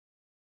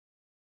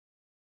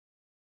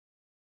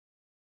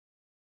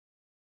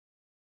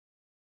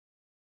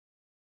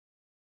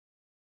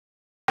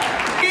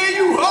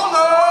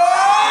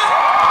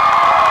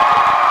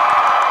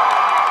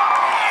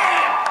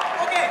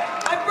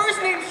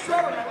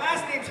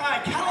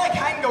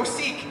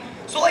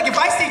if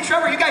I say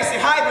Trevor, you guys say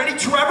hi. Ready?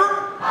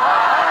 Trevor?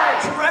 Hi!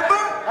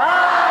 Trevor?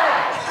 Hi!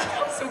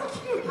 That was so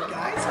cute, you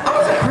guys. I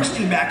was a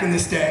Christian back in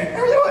this day. I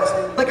really was.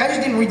 Like, I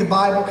just didn't read the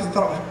Bible because I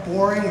thought it was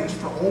boring. It was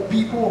for old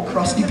people,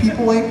 crusty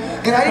people, like,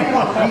 and I didn't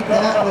want to read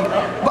that. Like,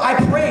 but I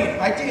prayed.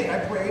 I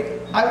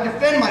prayed. I would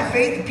defend my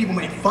faith if people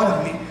made fun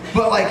of me.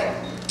 But like,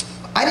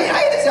 I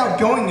had this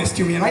outgoingness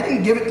to me, and I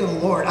didn't give it to the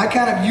Lord. I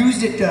kind of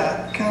used it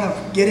to kind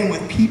of get in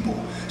with people.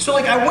 So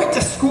like, I went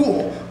to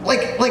school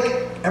like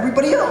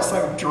everybody else.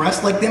 I would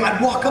dress like them. I'd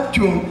walk up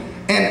to them,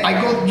 and I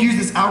go use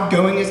this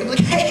outgoingness. I'd be like,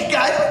 "Hey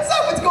guys, what's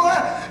up? What's going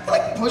on?" They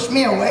like push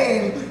me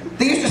away, and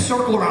they used to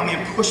circle around me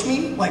and push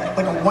me like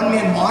a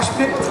one-man mosh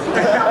pit. That's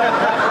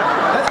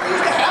what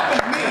used to happen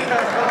to me.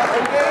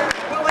 Okay?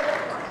 But like,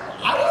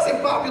 I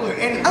wasn't popular,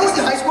 and I was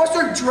in high school. I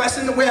started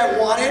dressing the way I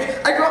wanted.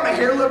 I grew out my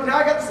hair look. Now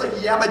I got this like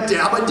yabba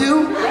dabba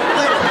do.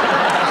 Like,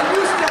 I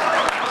used to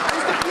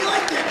be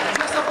like that.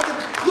 Dress up with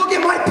them. Look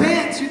at my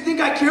pants. You think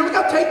I care? Look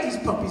how tight these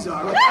puppies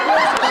are. Like,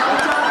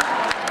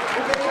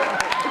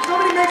 if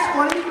somebody makes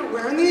fun of me for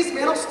wearing these,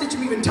 man, I'll stitch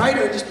them even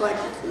tighter and just be like,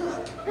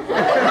 look.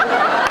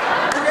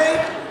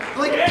 Okay?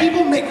 Like,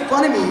 people make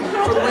fun of me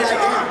for the way I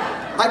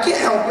am. I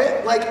can't help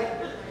it. Like,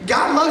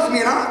 God loves me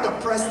and I don't have to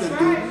oppress them,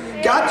 dude.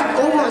 God took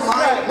over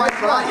my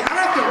body. I don't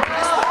have to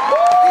oppress them.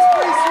 It's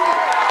pretty sweet.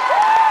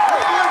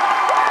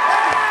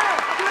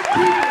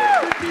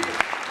 Good people.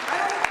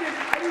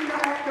 I do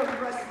not have to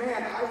oppress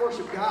man. I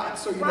worship God.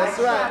 So you know, That's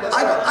right.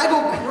 I go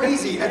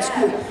crazy at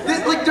school.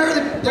 Like,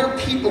 there are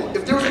people.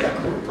 If there was like a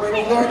group right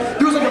over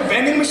there was like a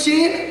vending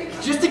machine,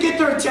 just to get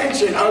their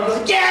attention, I would be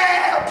like,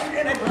 yeah!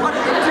 And I'd run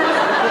into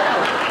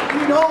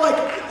it. You know, like,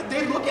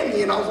 they'd look at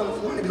me and I was on the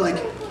floor and they'd be like,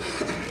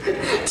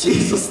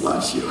 Jesus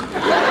loves you.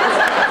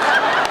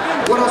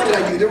 What else did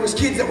I do? There was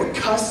kids that would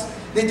cuss.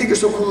 They think they're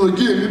so cool, like,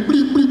 yeah,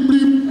 bleep, bleep,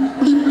 bleep, bleep,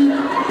 bleep.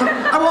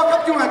 I walk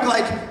up to them and I'd be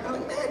like,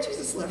 man,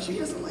 Jesus loves you. He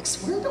doesn't like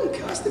swear, don't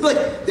cuss. They'd be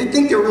like, they'd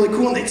think they're really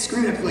cool and they'd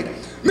scream at me like,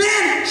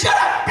 man, shut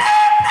up!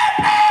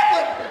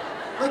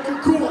 Like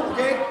you're cool,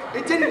 okay?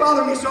 It didn't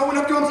bother me, so I went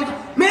up to him and was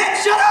like, man,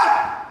 shut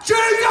up!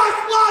 Jesus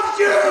loves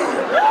you!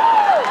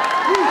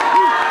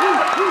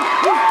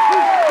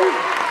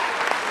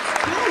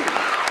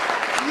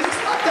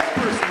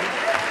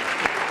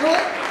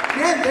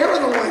 Man, they were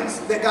the ones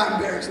that got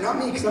embarrassed, not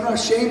me, because I'm not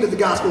ashamed of the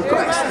gospel of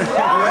Christ.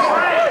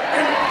 Alright?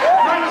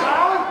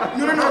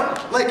 No.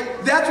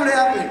 Like, that's what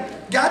happened.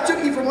 God took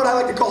me from what I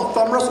like to call a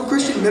thumb wrestle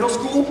Christian in middle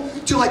school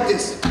to like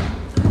this.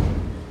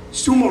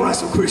 Sumo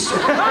wrestle Christian.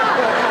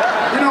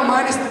 You know,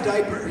 minus the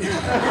diaper. You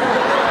know.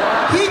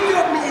 He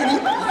took me and he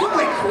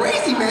went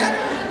crazy, man.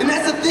 And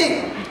that's the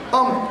thing.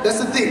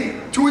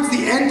 Towards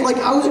the end, like,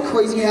 I was a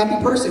crazy happy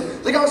person.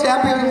 Like, I was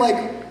happier than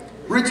like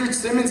Richard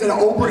Simmons in an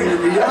Oprah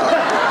interview. You know?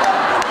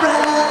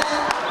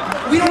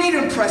 We don't need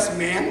to impress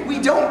man. We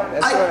don't.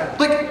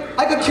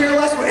 I could care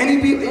less what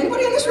anybody in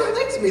this room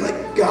thinks of me.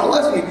 Like, God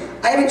loves me.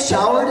 I haven't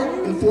showered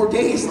in 4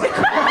 days. Like,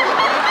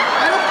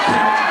 I don't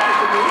care.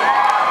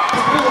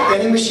 There's a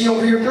vending machine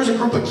over here. There's a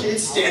group of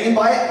kids standing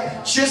by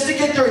it just to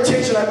get their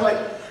attention. I'd be like,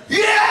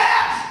 yeah!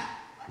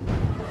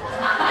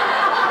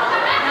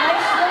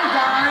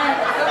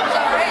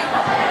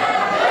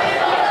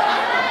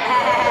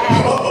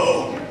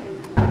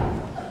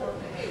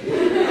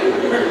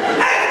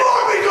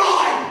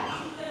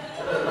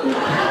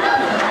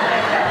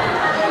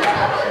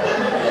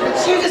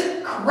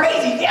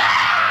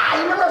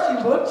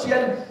 She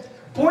had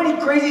pointy,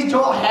 crazy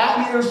tall hat. I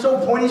mean, they were so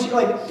pointy, she could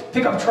like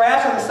pick up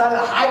trash on the side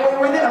of the highway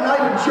with it. I'm not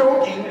even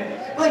joking.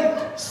 Like,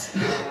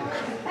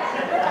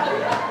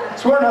 I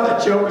swear how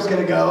that joke was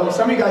gonna go.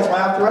 Some of you guys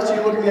laughed. The rest of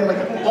you look at me like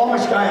a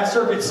Amish guy at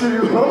Circuit City.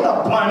 I'm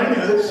not buying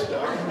any of this.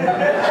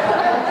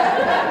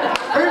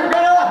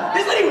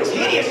 This lady was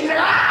hideous. She's like,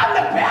 I'm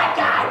the bad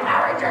guy,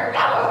 Power Ranger.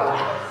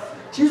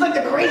 She was like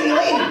the crazy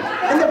lady.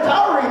 And the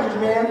Power Rangers,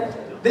 man.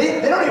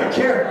 They don't even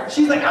care.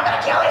 She's like, I'm gonna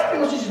kill these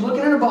people. She's looking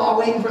at her ball,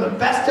 waiting for the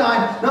best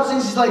time. And all of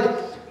a sudden she's like,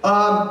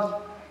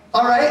 all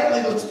right,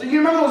 like, you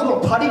remember those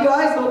little putty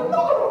guys? That's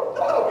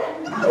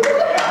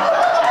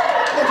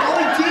all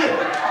they did.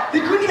 They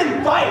couldn't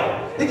even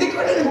fight. They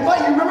couldn't even fight.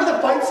 You remember the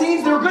fight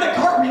scenes? They were good at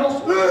cartwheels.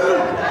 They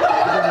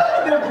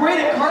were great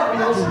at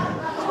cartwheels.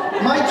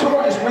 My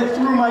toe just went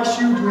through my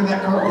shoe doing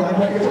that cartwheel.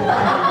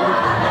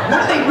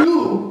 What do they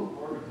do?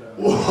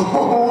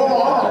 Whoa.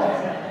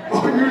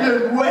 Oh, you're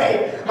just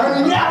way. I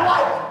mean, yeah,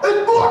 what?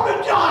 It's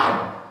Mormon time!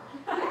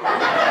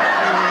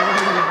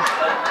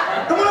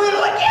 And one of them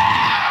are like,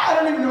 yeah! I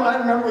don't even know, I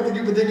don't remember what they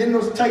do, but they get in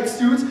those tight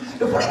suits.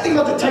 The funny thing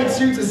about the tight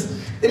suits is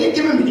they didn't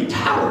give them any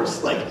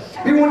powers. Like,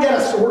 maybe one got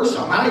a sword or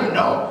something, I don't even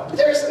know. But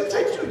they're just in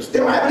tight suits. They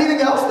don't have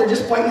anything else, they're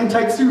just fighting in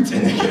tight suits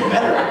and they get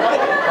better. Right?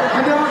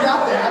 I never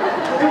got that.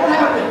 And what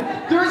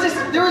happened? There was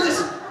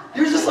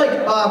this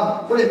like,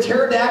 what, a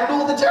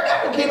pterodactyl? The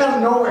pterodactyl came out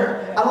of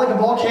nowhere, out of like a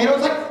volcano. It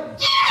was like,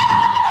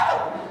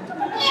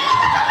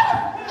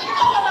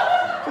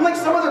 from like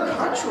some other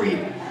country.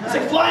 It's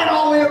like flying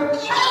all the way over.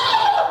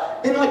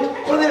 And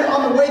like when they're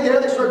on the way there,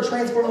 they started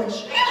transforming.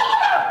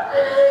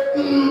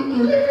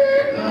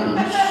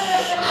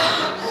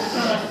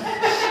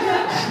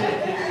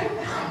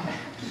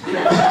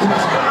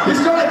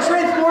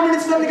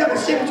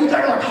 saber-tooth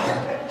tiger like,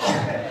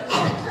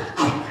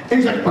 and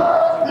he's like,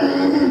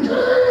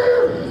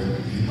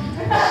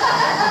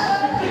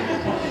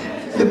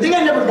 the thing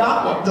I never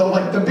got, though,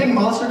 like the big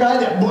monster guy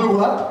that blew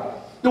up,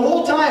 the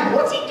whole time,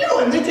 what's he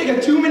doing? They take a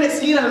 2-minute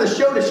scene out of the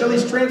show to show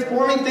these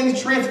transforming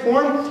things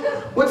transform.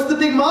 What's the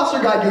big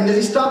monster guy doing? Does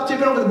he stop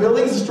tipping over the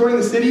buildings, destroying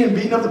the city, and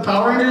beating up the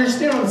Power Rangers? He's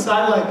standing on the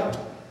side like,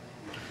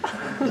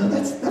 oh,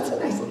 that's a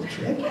nice little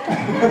trick.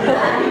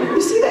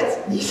 You see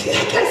that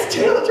guy's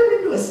tail turned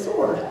into a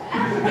sword.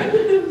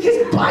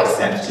 His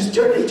biceps just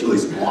turned into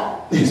his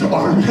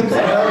arm.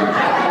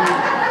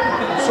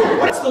 So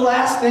what's the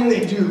last thing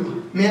they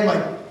do? Man,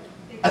 like,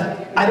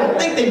 I don't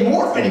think they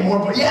morph anymore,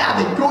 but yeah,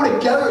 they go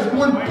together as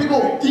one big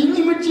old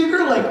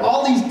thingy-majigger, like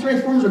all these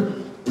transformers are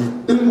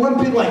in one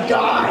big like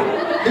guy.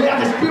 And they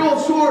have this big old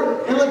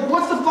sword, and like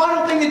what's the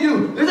final thing they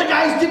do? There's a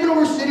guy who's tipping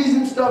over cities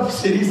and stuff.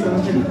 Cities, I'm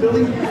in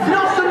Philly. And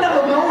all of a sudden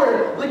out of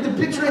nowhere, like the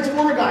big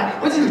transformer guy,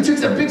 what's he do? He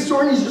takes that big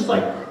sword and he's just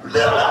like,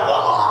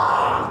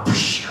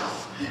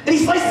 and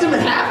he slices him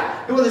in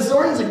half, and with his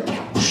sword, he's like,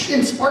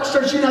 and sparks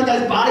start shooting on the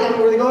guy's body. I don't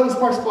know where they go, and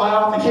sparks fly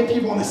off and hit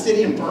people in the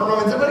city and burn them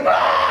and stuff like,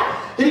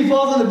 and he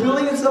falls on the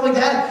building and stuff like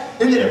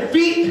that, and they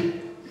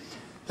defeat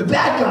the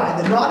bad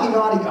guy, the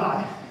naughty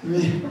guy.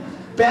 Really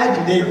bad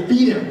dude, they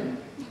defeat him.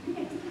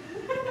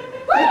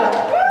 I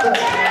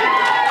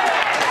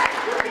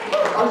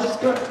was just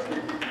going,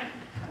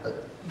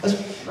 let's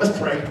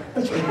pray.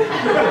 Let's pray.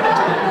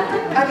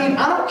 I mean,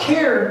 I don't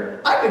care.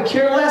 I could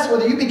care less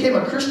whether you became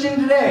a Christian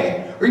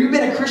today or you've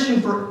been a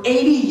Christian for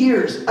 80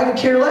 years. I could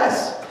care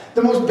less.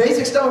 The most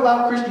basic stuff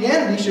about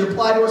Christianity should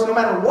apply to us no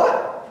matter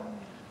what.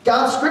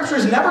 God's scripture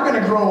is never going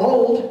to grow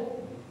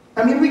old.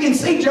 I mean, we can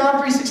say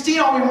John 3:16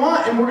 all we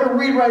want, and we're going to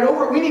read right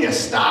over it. We need to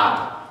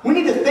stop. We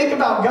need to think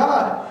about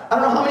God. I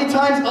don't know how many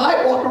times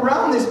I walk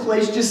around this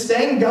place just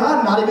saying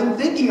God, not even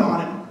thinking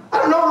on Him. I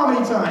don't know how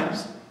many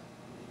times.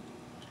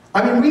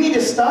 I mean, we need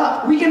to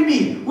stop. We can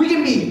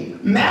be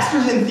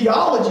masters in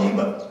theology,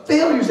 but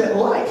failures at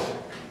life.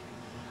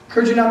 I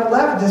encourage you not to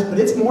laugh at this, but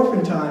it's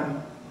morphin' time.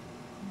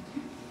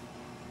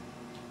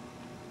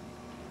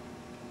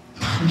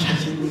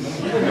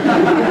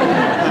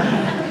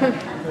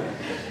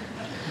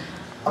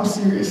 I'm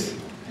serious.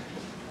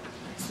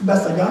 It's the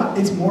best I got.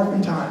 It's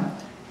morphin' time.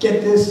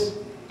 Get this.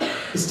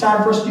 It's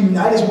time for us to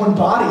unite as one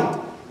body.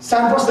 It's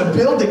time for us to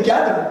build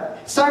together.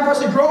 It's time for us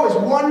to grow as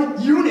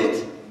one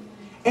unit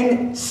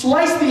and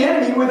slice the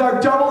enemy with our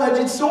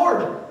double-edged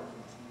sword.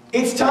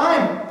 It's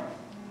time.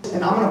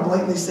 And I'm going to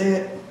blatantly say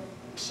it.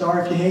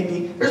 Sorry if you hate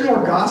me. There's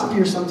more gossip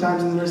here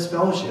sometimes than there is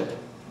fellowship.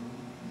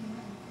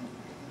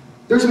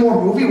 There's more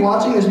movie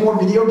watching, there's more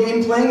video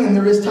game playing than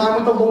there is time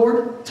with the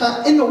Lord,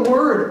 time in the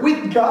Word,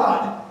 with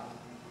God.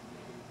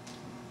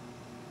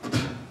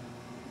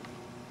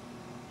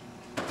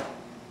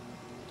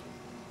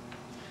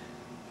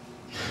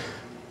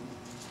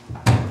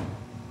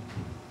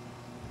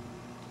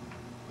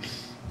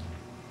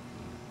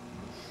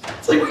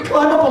 It's like we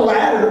climb up a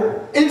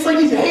ladder, and it's like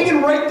he's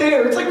hanging right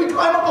there. It's like we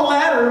climb up a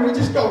ladder and we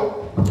just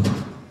go.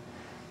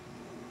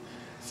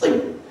 It's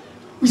like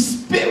we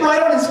spit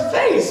right on his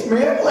face,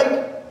 man.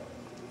 Like,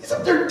 he's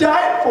up there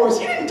dying for us.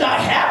 He didn't die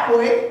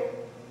halfway.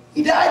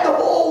 He died the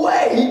whole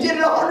way. He did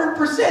it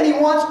 100%. He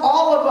wants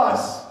all of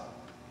us.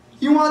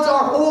 He wants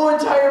our whole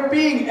entire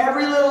being,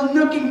 every little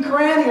nook and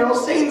cranny, or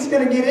else Satan's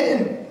going to get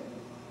in.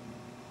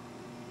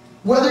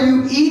 Whether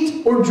you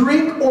eat or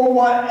drink or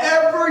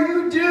whatever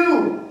you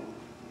do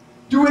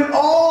it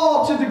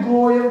all to the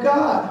glory of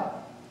God.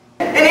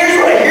 And here's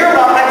what I hear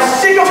about. I'm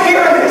sick of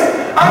hearing this.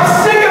 I'm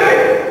sick of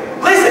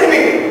it. Listen to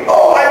me.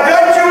 Oh, I've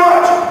done too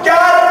much.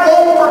 God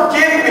won't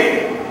forgive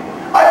me.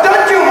 I've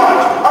done too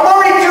much. I'm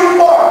already too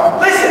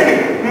far. Listen to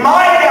me.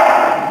 My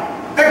God,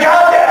 the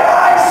God that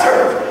I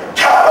serve,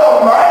 God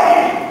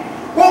Almighty,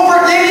 will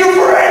forgive you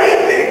for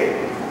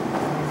anything.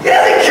 He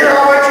doesn't care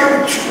how much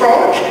you've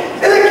drunk.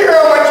 He doesn't care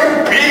how much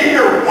you beat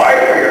your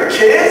wife or your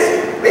kids.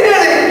 He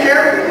doesn't even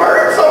care if you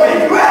murdered somebody.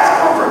 If you ask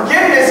for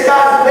forgiveness,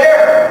 God's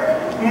there.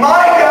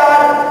 My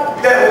God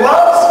that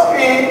loves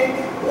me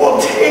will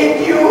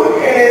take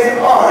you in His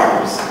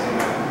arms.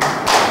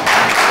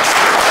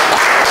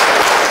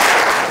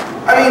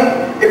 I mean,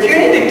 if you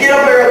need to get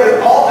up there at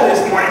the altar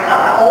this morning,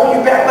 I'm not holding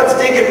you back. Let's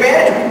take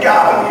advantage. We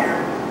got Him here.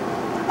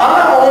 I'm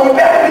not holding you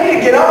back. If you need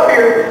to get up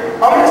here,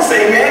 I'm going to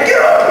say, man, get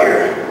up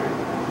here.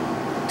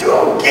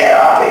 Dude, get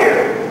up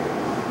here.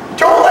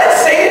 Don't let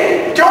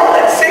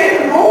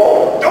Satan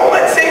rule. Don't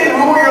let Satan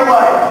rule your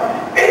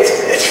life. It's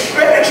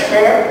finished,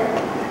 man.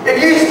 If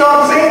you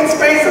stop Satan's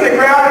space in the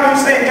ground and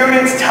you say, dude,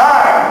 it's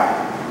time.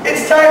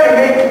 It's time to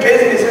make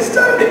business. It's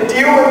time to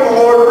deal with the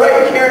Lord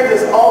right here at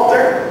this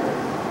altar.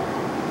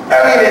 I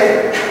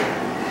mean,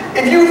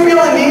 if you feel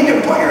the need to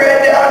put your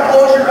head down and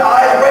close your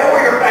eyes right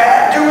where you're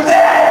at, do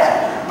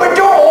that. But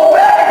don't hold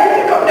back. If you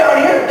need to come down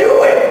here,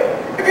 do it.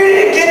 If you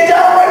need to get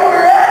down right where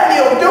you're at,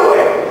 kneel, do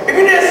it. If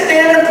you need to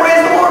stand and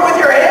praise the Lord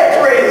with your hands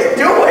raised,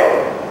 do it.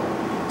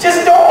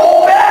 Just don't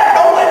hold back.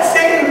 Don't let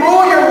Satan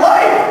rule your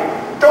life.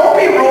 Don't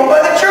be ruled by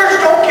the church.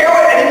 Don't care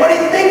what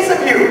anybody thinks of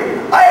you.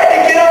 I had to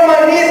get on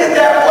my knees at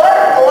that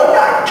platform,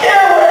 not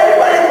care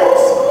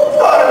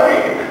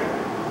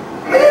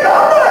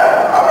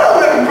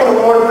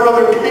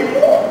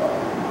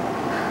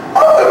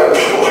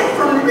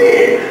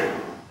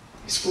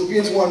It's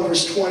Philippians 1,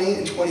 verse 20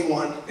 and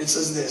 21. It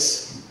says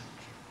this.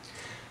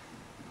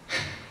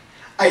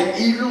 I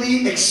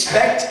eagerly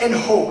expect and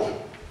hope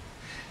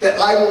that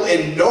I will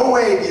in no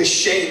way be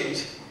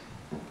ashamed,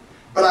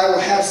 but I will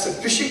have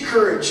sufficient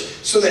courage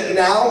so that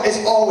now,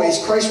 as always,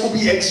 Christ will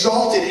be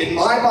exalted in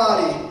my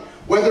body,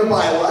 whether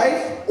by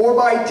life or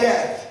by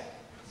death.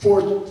 For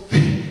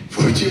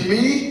to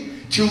me,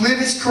 to live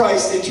is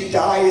Christ, and to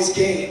die is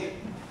gain.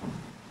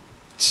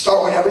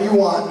 Start whenever you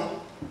want.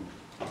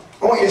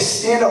 I want you to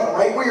stand up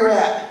right where you're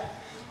at.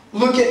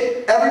 Look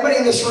at everybody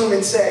in this room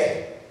and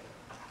say,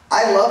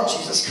 I love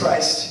Jesus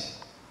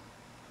Christ,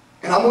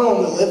 and I'm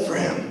willing to live for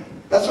him.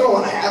 That's what I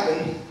want to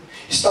happen.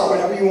 You start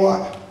whenever you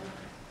want.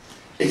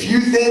 If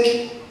you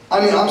think,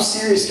 I'm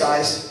serious,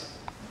 guys.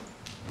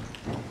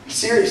 I'm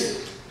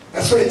serious.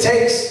 That's what it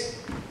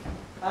takes.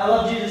 I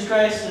love Jesus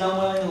Christ, and I'm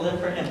willing to live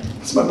for him.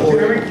 That's my boy.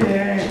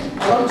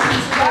 I love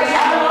Jesus Christ.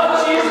 I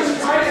love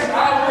Jesus Christ.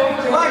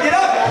 Come on, get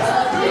up.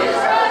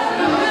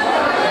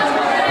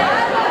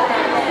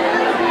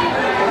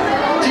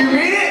 Do you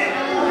mean it?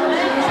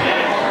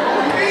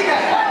 Do you mean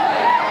that?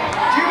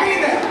 Do you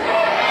mean that?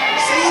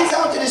 Satan's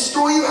out to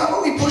destroy you. How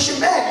about we push him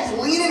back? He's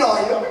leaning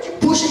on you. How about you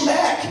push him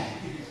back?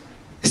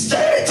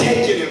 Instead of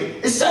taking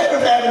him, instead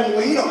of having him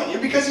lean on you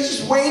because he's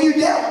just weighing you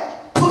down,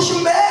 push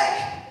him back.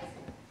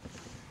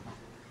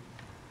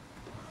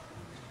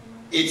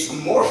 It's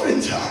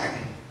morphin' time.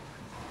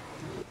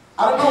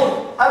 I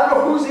don't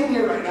know who's in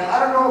here right now. I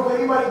don't know if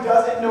anybody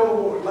doesn't know the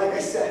Lord, like I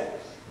said.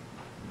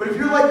 But if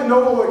you'd like to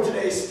know the Lord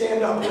today,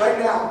 stand up right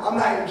now. I'm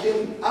not even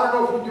kidding. I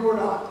don't know if you do or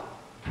not.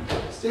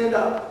 Stand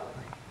up.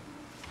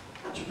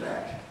 Got your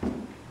back.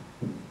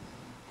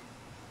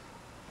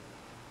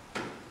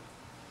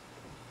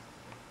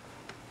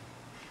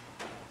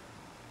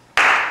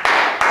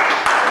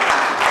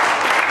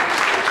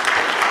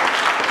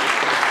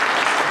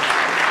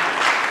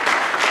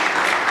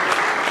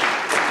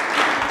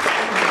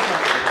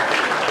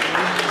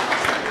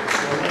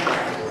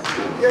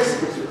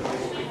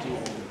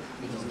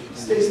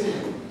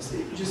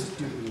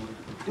 Just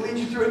lead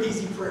you through an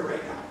easy prayer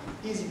right now.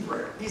 Easy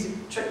prayer. Easy.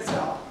 Check this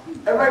out.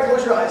 Everybody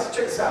close your eyes.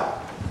 Check this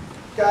out.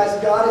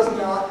 Guys, God is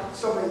not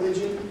some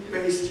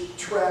religion-based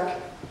track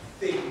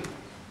thing.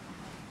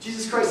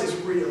 Jesus Christ is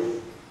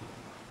real.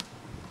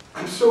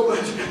 I'm so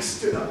glad you guys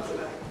stood up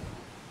tonight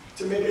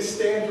to make a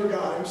stand for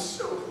God. I'm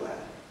so glad.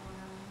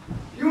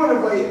 If you want to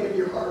invite him in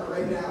your heart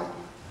right now,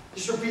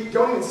 just repeat.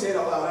 Don't even say it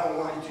out loud. I don't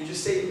want you to.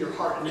 Just say it in your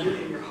heart and mean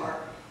it in your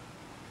heart.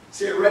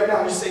 Say it right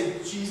now. Just say,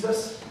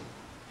 Jesus,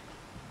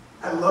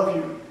 I love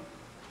you.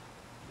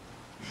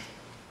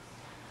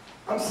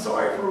 I'm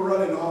sorry for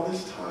running all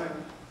this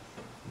time.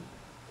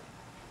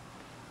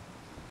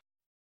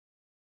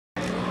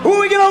 Who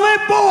are we going to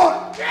live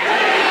for? Jesus!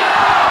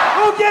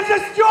 Who gives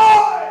us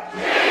joy?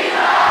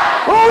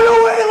 Jesus! Who do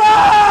we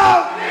love?